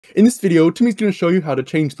In this video, Timmy's going to show you how to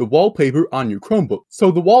change the wallpaper on your Chromebook.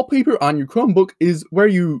 So the wallpaper on your Chromebook is where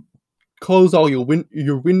you close all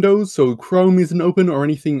your windows, so Chrome isn't open or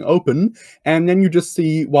anything open, and then you just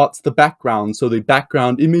see what's the background, so the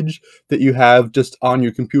background image that you have just on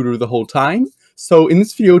your computer the whole time. So in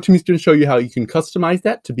this video, Timmy's going to show you how you can customize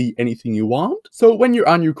that to be anything you want. So when you're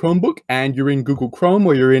on your Chromebook and you're in Google Chrome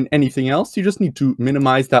or you're in anything else, you just need to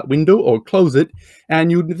minimize that window or close it,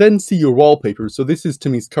 and you then see your wallpaper. So this is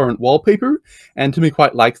Timmy's current wallpaper, and Timmy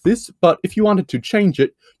quite likes this, but if you wanted to change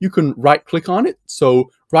it, you can right click on it. So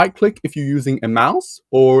right click if you're using a mouse,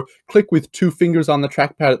 or click with 2 fingers on the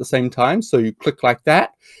trackpad at the same time. So you click like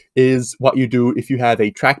that is what you do if you have a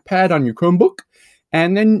trackpad on your Chromebook.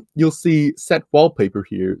 And then you'll see set wallpaper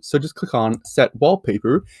here. So just click on set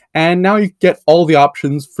wallpaper, and now you get all the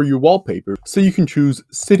options for your wallpaper. So you can choose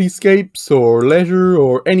cityscapes or leisure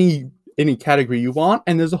or any category you want,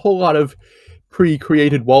 and there's a whole lot of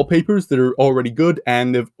pre-created wallpapers that are already good,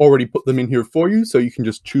 and they've already put them in here for you, so you can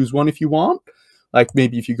just choose one if you want. Like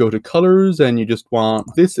maybe if you go to colors and you just want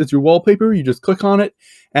this as your wallpaper, you just click on it,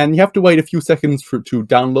 and you have to wait a few seconds for it to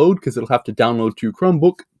download, because it'll have to download to your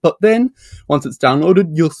Chromebook. But then once it's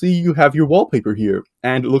downloaded, you'll see you have your wallpaper here,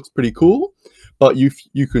 and it looks pretty cool. But you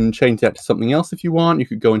can change that to something else if you want. You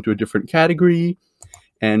could go into a different category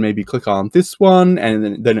and maybe click on this one,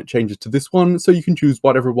 and then it changes to this one. So you can choose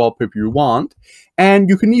whatever wallpaper you want, and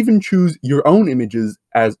you can even choose your own images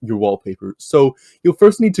as your wallpaper. So you'll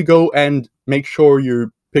first need to go and make sure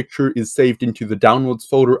your picture is saved into the downloads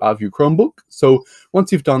folder of your Chromebook. So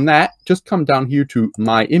once you've done that, just come down here to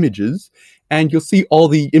My Images, and you'll see all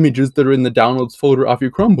the images that are in the downloads folder of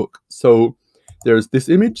your Chromebook. So there's this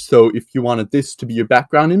image. So if you wanted this to be your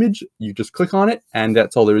background image, you just click on it, and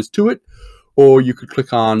that's all there is to it. Or you could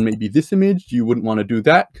click on maybe this image. You wouldn't want to do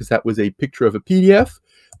that because that was a picture of a PDF.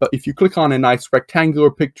 But if you click on a nice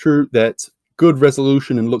rectangular picture that's good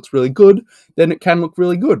resolution and looks really good, then it can look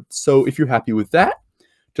really good. So if you're happy with that,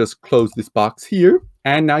 just close this box here,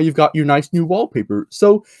 and now you've got your nice new wallpaper.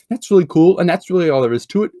 So that's really cool, and that's really all there is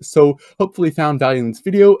to it. So hopefully you found value in this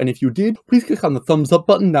video, and if you did, please click on the thumbs up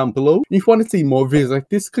button down below. And if you want to see more videos like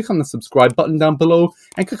this, click on the subscribe button down below,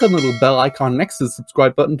 and click on the little bell icon next to the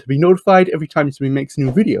subscribe button to be notified every time somebody makes a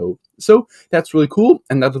new video. So that's really cool,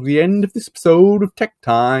 and that'll be the end of this episode of Tech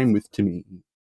Time with Timmy.